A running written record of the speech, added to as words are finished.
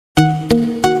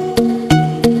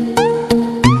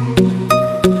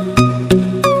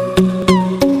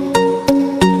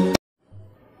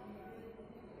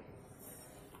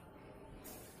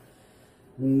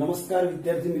नमस्कार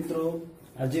विद्यार्थी मित्रों,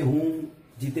 आज हूँ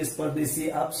जितेश परदेशी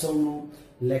आप सौनु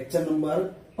लेक्चर नंबर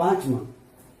 5 में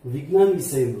विज्ञान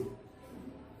विषय में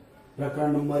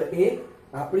प्रकरण नंबर 1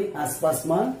 अपनी आसपास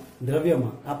में द्रव्य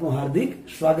में आपनु हार्दिक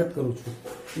स्वागत करूँ छूं।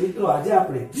 मित्रों, आज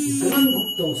आपणे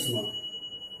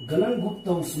गलनगुप्त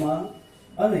उष्मा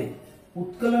अने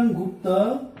उत्कलनगुप्त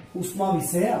उष्मा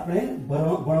विषय आपणे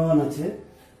भणवाना छे।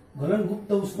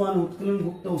 गलनगुप्त उष्मा और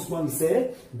उत्कलनगुप्त उष्मा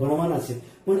विषय भणवाना छे,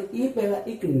 पण ए पहेला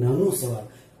एक नानो सवाल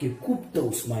के गुप्त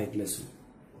उष्मा एटले शुं?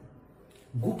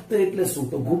 गुप्त एटले शुं?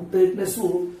 तो गुप्त एटले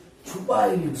शुं?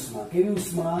 छुपायेली उष्मा। केवी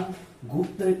उष्मा?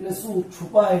 गुप्त एटले शुं?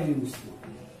 छुपायेली उष्मा।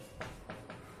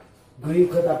 घणी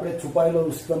वखत आपणे छुपायेलो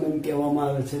उष्मा एम कहेवामां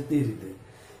आवे छे ते रीते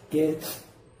के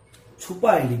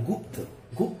छुपायेली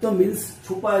गुप्त मीन्स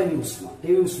छुपायेली उष्मा।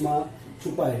 केवी उष्मा?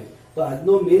 छुपायेली। तो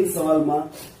आजनो मेन सवालमां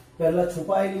पहला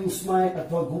छुपायेली उष्मा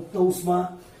अथवा गुप्त उष्मा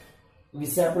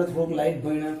विषय आपणे थोड़ोक लाइट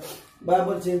भण्या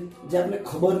बराबर छे। जे आपने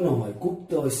खबर न होय,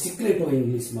 गुप्त होय, सीक्रेट होय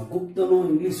इंग्लिश में। गुप्त नो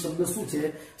इंग्लिश शब्द शुं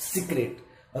छे? सीक्रेट।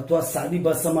 अथवा सादी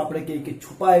भाषामां आपणे कहीए के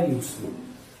छुपायेली उष्मा।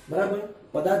 बराबर,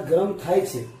 पदार्थ गरम थाय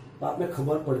छे तो आपने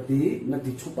खबर पड़ती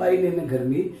नथी, छुपाईने एने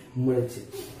गरमी मळे छे।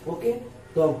 ओके,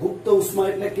 तो गुप्त उष्मा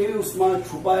एटले केवी उष्मा?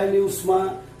 छुपायेली उष्मा,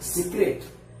 सीक्रेट।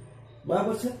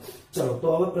 बराबर छे। चलो,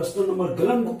 तो हवे प्रश्न नंबर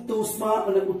गलनगुप्त उष्मा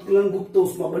और उत्कलनगुप्त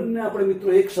उष्मा बंने आपणे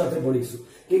मित्रों एक साथे भणीशुं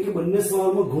के बंने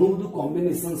सवालमां घणुं बधुं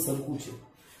कॉम्बिनेशन सरखुं छे।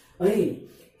 अहीं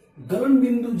गलन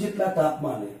बिंदु जेटला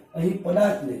तापमाने अहीं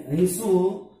पदार्थने अहीं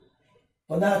शुं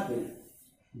पदार्थने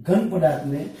घन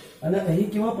पदार्थने अने अहीं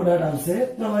केवा पदार्थ आवशे?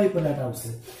 प्रवाही पदार्थ आवशे।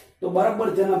 तो बराबर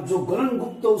ध्यान आपजो,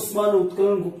 गलनगुप्त उष्मा और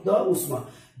उत्कलनगुप्त उष्मा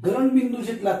गलन बिंदु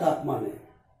जेटला तापमाने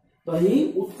तो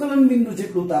अहीं उत्कलन बिंदु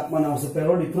जेटલું तापमान आवशे।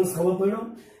 पहेलो डिफरन्स खबर पड्यो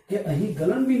के अहीं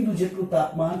गलन बिंदु जेटલું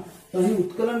तापमान तो अहीं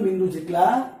उत्कलन बिंदु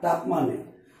जेटला तापमाने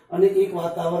अने एक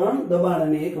वातावरण दबाण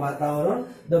अने एक वातावरण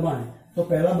दबाणे। तो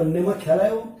पहला बंनेमां ख्याल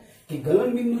आव्यो के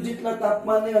गलन बिंदु जेटला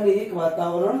तापमाने अने एक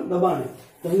वातावरण दबाणे,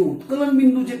 तो अहीं उत्कलन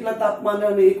बिंदु जेटला तापमाने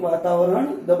अने एक वातावरण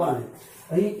दबाणे।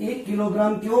 अहीं 1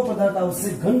 किलोग्राम केवो पदार्थ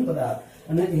आवशे? घन पदार्थ।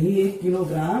 अने अहीं 1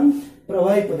 किलोग्राम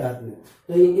प्रवाही पदार्थ ने,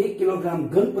 तो अहीं 1 किलोग्राम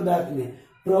घन पदार्थ ने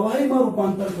प्रवाही में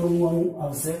रूपांतर करवानुं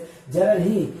आवशे। ज्यारे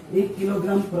अहीं 1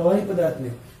 किलोग्राम प्रवाही पदार्थ ने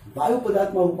वायु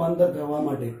पदार्थ में रूपांतर करवा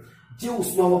माटे जे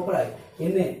उष्मा वपराय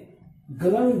एने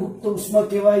गलनगुप्त उष्मा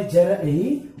कहेवाय, ज्यारे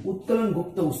अहीं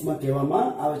उत्कलनगुप्त उष्मा कहेवामां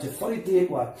आवे छे। फरीथी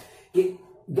एक वात के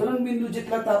गलन बिंदु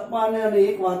जेटला तापमाने अने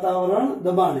एक वातावरण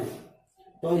दबाणे,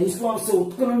 तो अहीं शुं आवशे?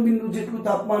 उत्कलन बिंदु जेटલું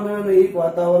तापमान अने एक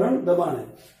वातावरण दबाणे।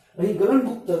 अहीं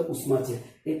गलनगुप्त उष्मा छे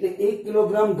એટલે 1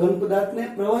 किलोग्राम घन पदार्थ ने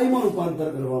प्रवाही में रूपांतर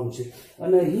करवानुं छे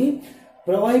अने अहीं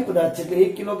प्रवाही पदार्थ छे એટલે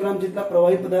 1 किलोग्राम जेटला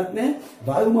प्रवाही पदार्थ ने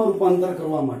वायु में रूपांतर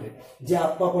करवा माटे जे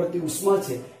आपवा पड़ती उष्मा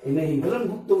छे एने अहीं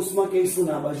गलनगुप्त उष्मा कहीशुं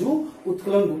ने आ बाजू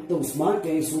उत्कलनगुप्त उष्मा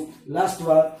कहीशुं। लास्ट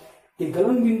वात के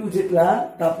गलन बिंदु जेटला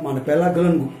तापमान, पहला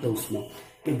गलनगुप्त उष्मा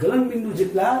के गलन बिंदु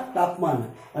जेटला तापमान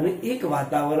अने एक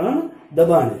वातावरण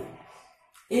दबाणे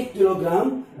 1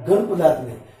 किलोग्राम घन पदार्थ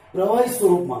ने प्रवाही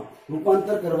स्वरूप में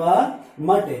रूपांतर करवा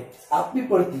माटे आपवी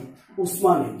पड़ती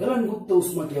उष्मा ने गलनगुप्त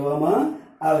उष्मा कहेवामां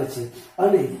आवे छे।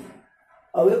 अने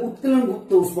हवे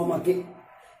उत्कलनगुप्त उष्मामां के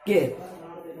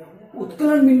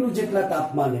उत्कलन बिंदु जेटला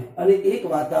तापमाने अने एक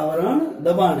वातावरण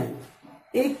दबाणे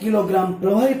 1 किलोग्राम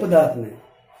प्रवाही पदार्थ ने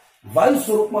वायु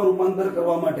स्वरूप में रूपांतर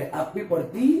करवा माटे आपवी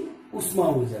पड़ती उष्मा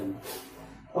ऊर्जा।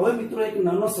 हवे मित्रों एक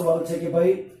नानो सवाल छे के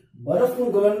भाई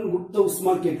बरफनुं गलनगुप्त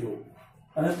उष्मा केटલું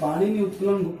અને પાણીની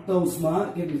उत्कलनगुप्त उष्मा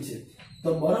કેટલી છે? તો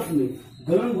બરફની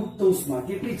ગલનગુપ્ત ઉષ્મા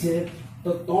કેટલી છે?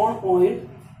 તો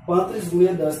 3.35 ×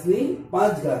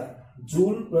 10⁵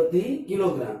 જૂલ પ્રતિ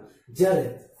કિલોગ્રામ। જ્યારે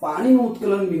પાણીનું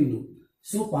ઉત્કલન બિંદુ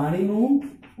શું? પાણીની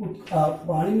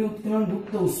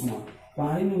उत्कलनगुप्त उष्मा,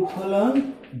 પાણીની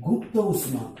उत्कलनगुप्त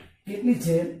उष्मा કેટલી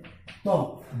છે? તો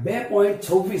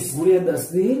 2.26 ×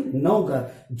 10⁹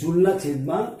 જૂલના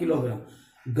છેદમાં કિલોગ્રામ।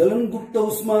 ગલનગુપ્ત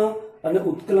ઉષ્મા અને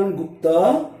उत्कलनगुप्त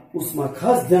उष्मा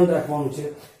खास ध्यान राखवानुं छे।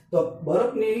 तो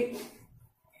बरफनी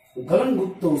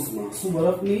गलनगुप्त उष्मा शुं?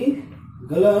 बरफनी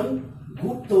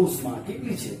गलनगुप्त उष्मा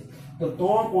કેટલી છે? તો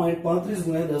 3.35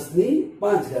 × 10⁵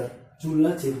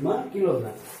 જૂલના છેદમાં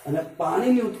કિલોગ્રામ અને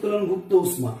પાણીની उत्कलनगुप्त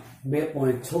उष्मा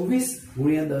 2.26 ×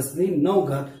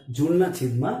 10⁹ જૂલના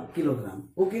છેદમાં કિલોગ્રામ।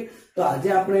 ओके, तो आज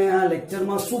આપણે આ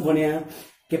લેક્ચરમાં શું ભણ્યા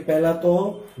કે પહેલા તો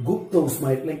ગુપ્ત ઉષ્મા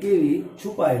એટલે કેવી?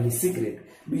 છુપાયેલી, सीक्रेट।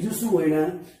 बीजू शुं भण्या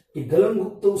કે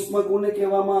ગલનગુપ્ત ઉષ્મા કોને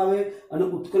કહેવામાં આવે અને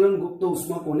उत्कलनगुप्त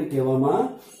ઉષ્મા કોને કહેવામાં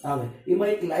આવે। એમાં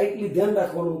એક લાઇટલી ધ્યાન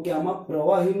રાખવાનું કે આમાં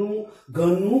પ્રવાહીનું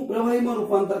ઘનનું પ્રવાહીમાં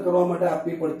રૂપાંતર કરવા માટે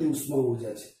આપવી પડતી ઉષ્મા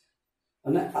ઊર્જા છે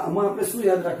અને આમાં આપણે શું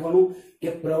યાદ રાખવાનું કે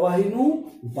પ્રવાહીનું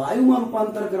વાયુમાં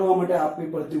રૂપાંતર કરવા માટે આપવી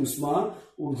પડતી ઉષ્મા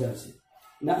ઊર્જા છે।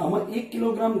 ને આમાં 1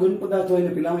 કિલોગ્રામ ઘન પદાર્થ હોય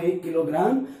ને પેલામાં 1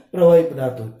 કિલોગ્રામ પ્રવાહી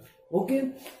પદાર્થ હોય. ઓકે,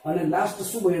 અને લાસ્ટ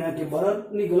શું બન્યા કે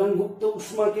બરફની ગલનગુપ્ત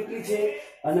ઉષ્મા કેટલી છે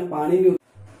અને પાણીની.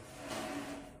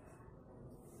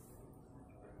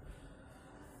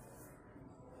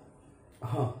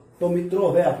 હા, તો મિત્રો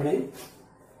હવે આપણે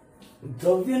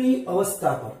દ્રવ્યની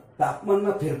અવસ્થા પર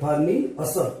તાપમાનના ફેરફારની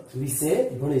અસર વિશે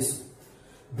ભણીશું.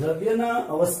 દ્રવ્યના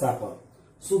અવસ્થા પર,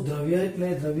 શું દ્રવ્ય એટલે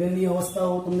દ્રવ્યની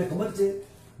અવસ્થાઓ તમને ખબર છે?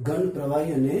 ઘન,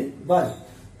 પ્રવાહી અને વાયુ.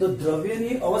 તો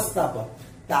દ્રવ્યની અવસ્થા પર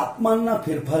તાપમાનના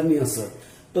ફેરફારની અસર,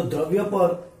 તો દ્રવ્ય પર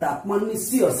તાપમાનની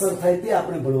શી અસર થાય તે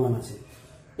આપણે ભણવાના છે.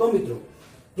 તો મિત્રો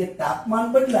કે તાપમાન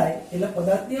બદલાય એટલે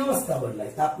પદાર્થની અવસ્થા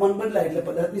બદલાય. તાપમાન બદલાય એટલે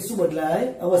પદાર્થની શું બદલાય?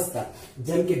 અવસ્થા.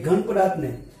 જેમ કે ઘન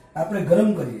પદાર્થને આપણે ગરમ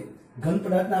કરીએ, ઘન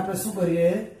પદાર્થને આપણે શું કરીએ?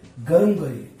 ગરમ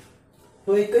કરીએ,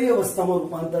 તો એ કઈ અવસ્થામાં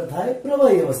રૂપાંતર થાય?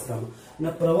 પ્રવાહી અવસ્થામાં. અને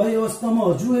પ્રવાહી અવસ્થામાં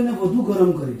હજુ એને વધુ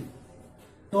ગરમ કરીએ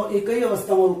તો એ કઈ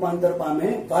અવસ્થામાં રૂપાંતર પામે?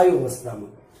 વાયુ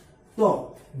અવસ્થામાં. તો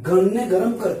ઘનને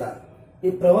ગરમ કરતા એ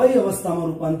પ્રવાહી અવસ્થામાં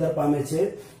રૂપાંતર પામે છે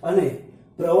અને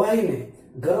પ્રવાહીને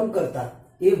ગરમ કરતા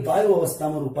એ વાયુ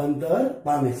અવસ્થામાં રૂપાંતર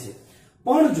પામે છે.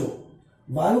 પણ જો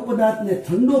વાયુ પદાર્થને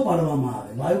ઠંડો પાડવામાં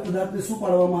આવે, વાયુ પદાર્થને શું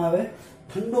પાડવામાં આવે?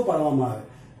 ઠંડો પાડવામાં આવે,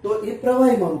 તો એ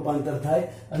પ્રવાહીમાં રૂપાંતર થાય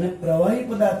અને પ્રવાહી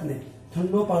પદાર્થને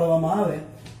ઠંડો પાડવામાં આવે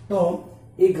તો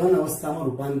એ ઘન અવસ્થામાં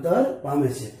રૂપાંતર પામે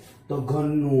છે. તો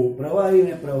ઘનનું પ્રવાહી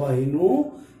ને પ્રવાહીનું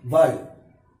વાયુ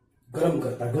ગરમ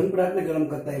કરતા, ઘન પદાર્થને ગરમ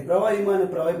કરતા એ પ્રવાહીમાં અને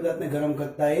પ્રવાહી પદાર્થને ગરમ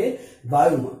કરતા એ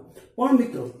વાયુમાં. પણ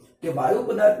મિત્રો કે વાયુ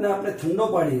પદાર્થને આપણે ઠંડો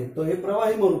પાડીએ તો એ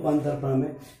પ્રવાહીમાં રૂપાંતર પામે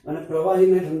અને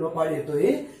પ્રવાહીને ઠંડો પાડીએ તો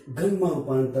એ ઘનમાં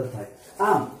રૂપાંતર થાય.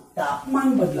 આમ તાપમાન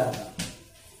બદલાતા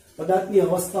પદાર્થની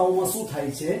અવસ્થાઓમાં શું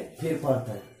થાય છે? ફેરફાર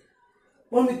થાય.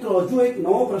 પણ મિત્રો હજુ એક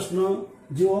નવો પ્રશ્ન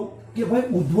જુઓ કે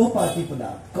ભાઈ ઉદ્ધવપાતી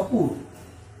પદાર્થ કપૂર,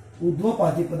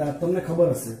 ઉદ્ધવપાતી પદાર્થ તમને ખબર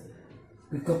હશે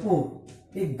કે કપૂર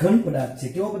એ ઘન પદાર્થ છે.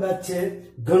 કેવો પદાર્થ છે?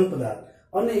 ઘન પદાર્થ.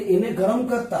 અને એને ગરમ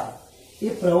કરતા એ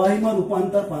પ્રવાહીમાં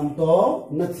રૂપાંતર પામતો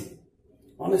નથી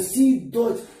અને સીધો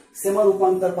જ શેમાં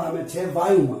રૂપાંતર પામે છે?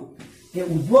 વાયુમાં. કે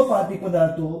ઉદ્ધવપાતી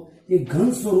પદાર્થો એ ઘન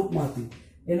સ્વરૂપમાંથી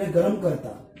એને ગરમ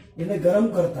કરતા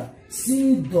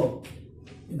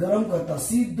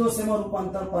સીધો શેમાં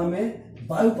રૂપાંતર પામે?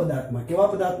 વાયુ પદાર્થમાં.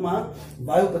 કેવા પદાર્થમાં?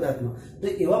 વાયુ પદાર્થમાં. તો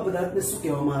એવા પદાર્થને શું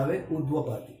કહેવામાં આવે?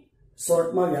 ઉદ્ધવપાતી.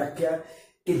 શોર્ટમાં વ્યાખ્યા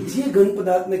કે જે ઘન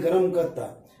પદાર્થને ગરમ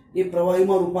કરતા એ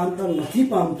પ્રવાહીમાં રૂપાંતર નથી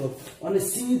પામતો અને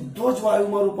સીધો જ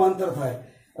વાયુમાં રૂપાંતર થાય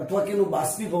અથવા કે એનું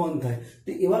બાષ્પીભવન થાય, તો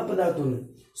એવા પદાર્થોને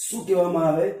શું કહેવામાં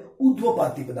આવે?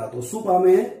 ઉદ્ધવપાતી પદાર્થો. શું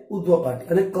પામે? ઉદ્ધવપાતી.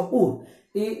 અને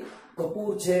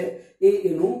કપૂર છે એ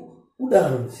એનું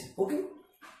ઉદાહરણ છે. ઓકે,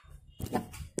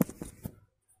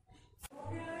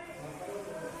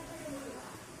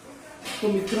 તો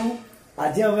મિત્રો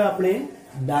આજે હવે આપણે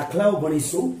દાખલાઓ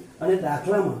ભણીશું અને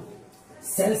દાખલામાં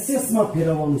સેલ્સિયસમાં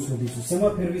ફેરવવાનું શોધીશું.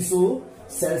 શેમાં ફેરવીશું?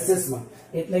 સેલ્સિયસમાં.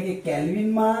 એટલે કે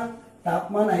કેલ્વિનમાં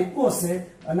તાપમાન આપ્યું હશે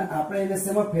અને આપણે એને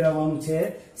શેમાં ફેરવવાનું છે?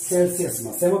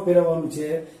 સેલ્સિયસમાં. શેમાં ફેરવવાનું છે?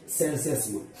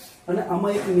 સેલ્સિયસમાં. અને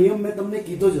આમાં એક નિયમ મેં તમને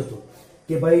કીધો જ હતો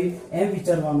કે ભાઈ એમ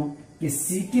વિચારવાનું કે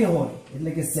સીકે હોય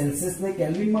એટલે કે સેલ્સિયસને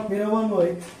કેલ્વિનમાં ફેરવવાનું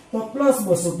હોય તો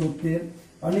 +273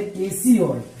 અને કેસી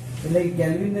હોય એટલે કે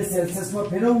કેલ્વિનને સેલ્સિયસમાં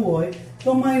ફેરવવું હોય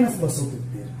તો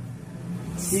 -273.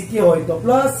 સીકે હોય તો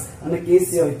પ્લસ અને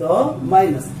કેસી હોય તો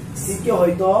માઇનસ. સીકે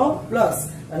હોય તો પ્લસ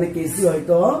અને કેસી હોય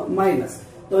તો માઇનસ.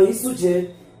 તો અહીં શું છે?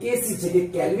 કેસી છે કે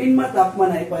કેલ્વિનમાં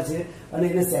તાપમાન આપ્યા છે અને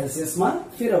એને સેલ્સિયસમાં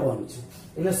ફેરવવાનું છે.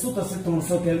 એટલે શું થશે?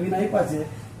 300 કેલ્વિન આપ્યા છે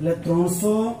એટલે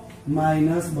 300 -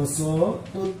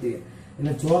 273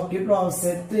 એટલે જવાબ કેટલો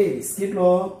આવશે? 23. કેટલો?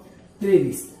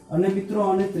 23. અને મિત્રો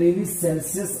આને 23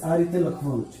 સેલ્સિયસ આ રીતે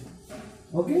લખવાનું છે.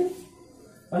 ઓકે,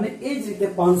 અને એ જ રીતે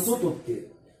 573.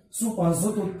 શું?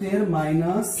 573 -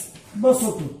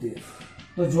 273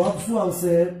 તો જવાબ શું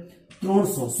આવશે?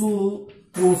 300. શું?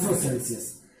 300 સેલ્સિયસ.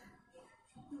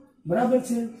 બરાબર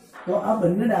છે. તો આ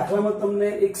બંને દાખલામાં તમને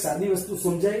એક સાદી વસ્તુ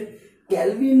સમજાય.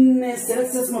 કેલ્વિનને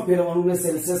સેલ્સિયસમાં ફેરવવાનું ને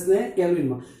સેલ્સિયસને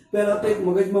કેલ્વિનમાં. પહેલા તો એક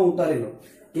મગજમાં ઉતારી લો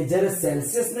કે જ્યારે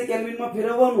સેલ્સિયસને કેલ્વિનમાં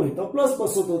ફેરવવાનું હોય તો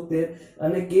 +273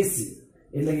 અને કેસી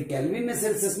એટલે કે કેલ્વિનને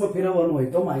સેલ્સિયસમાં ફેરવવાનું હોય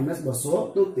તો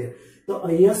 -273. તો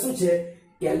અહીંયા શું છે?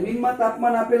 કેલ્વિનમાં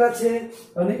તાપમાન આપેલા છે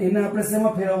અને એને આપણે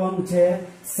શેમાં ફેરવવાનું છે?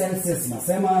 સેલ્સિયસમાં.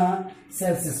 શેમાં?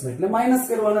 સેલ્સિયસમાં. એટલે માઇનસ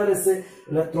કરવાના રહેશે.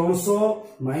 એટલે 300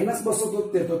 -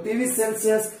 273 તો 23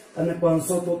 સેલ્સિયસ અને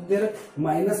 573 -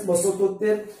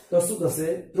 273 તો શું થશે?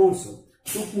 300.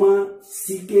 ટૂંકમાં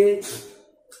સીકે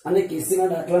અને કેસીના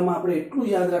દાખલામાં આપણે એટલું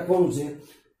યાદ રાખવાનું છે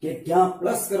કે ક્યાં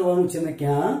પ્લસ કરવાનું છે ને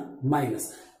ક્યાં માઇનસ.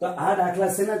 તો આ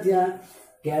દાખલા શેના થયા?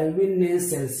 કેલ્વિનને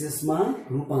સેલ્સિયસમાં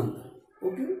રૂપાંતર.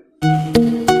 ઓકે.